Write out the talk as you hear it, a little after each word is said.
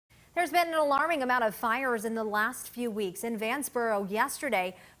There's been an alarming amount of fires in the last few weeks. In Vanceboro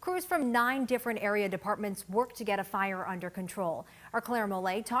yesterday, crews from 9 different area departments worked to get a fire under control. Our Claire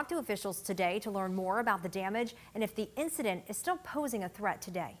Mollet talked to officials today to learn more about the damage and if the incident is still posing a threat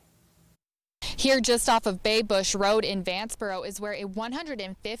today. Here just off of Bay Bush Road in Vanceboro is where a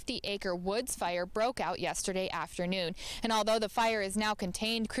 150-acre woods fire broke out yesterday afternoon. And although the fire is now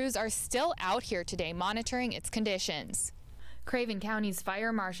contained, crews are still out here today monitoring its conditions. Craven County's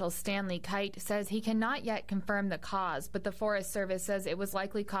Fire Marshal Stanley Kite says he cannot yet confirm the cause, but the Forest Service says it was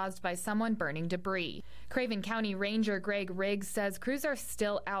likely caused by someone burning debris. Craven County Ranger Greg Riggs says crews are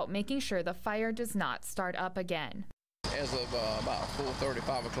still out making sure the fire does not start up again. As of about 4:30,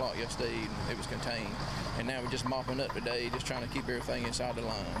 5 o'clock yesterday, it was contained, and now we're just mopping up today, just trying to keep everything inside the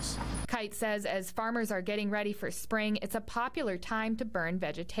lines. Kite says as farmers are getting ready for spring, it's a popular time to burn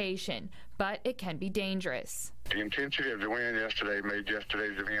vegetation, but it can be dangerous. The intensity of the wind yesterday made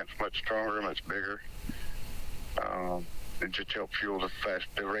yesterday's events much stronger, much bigger. It just helped fuel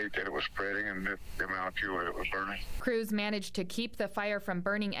the rate that it was spreading and the amount of fuel that it was burning. Crews managed to keep the fire from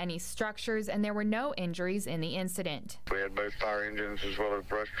burning any structures, and there were no injuries in the incident. We had both fire engines as well as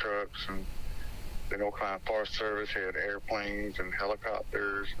brush trucks, and then Oak Client Forest Service had airplanes and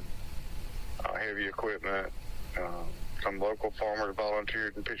helicopters, and, heavy equipment. Some local farmers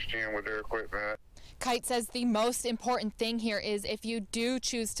volunteered and pitched in with their equipment. Kite says the most important thing here is if you do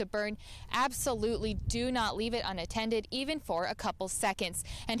choose to burn, absolutely do not leave it unattended, even for a couple seconds.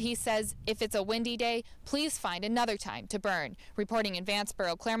 And he says if it's a windy day, please find another time to burn. Reporting in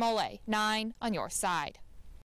Vanceboro, Claire Mollet, 9 on your side.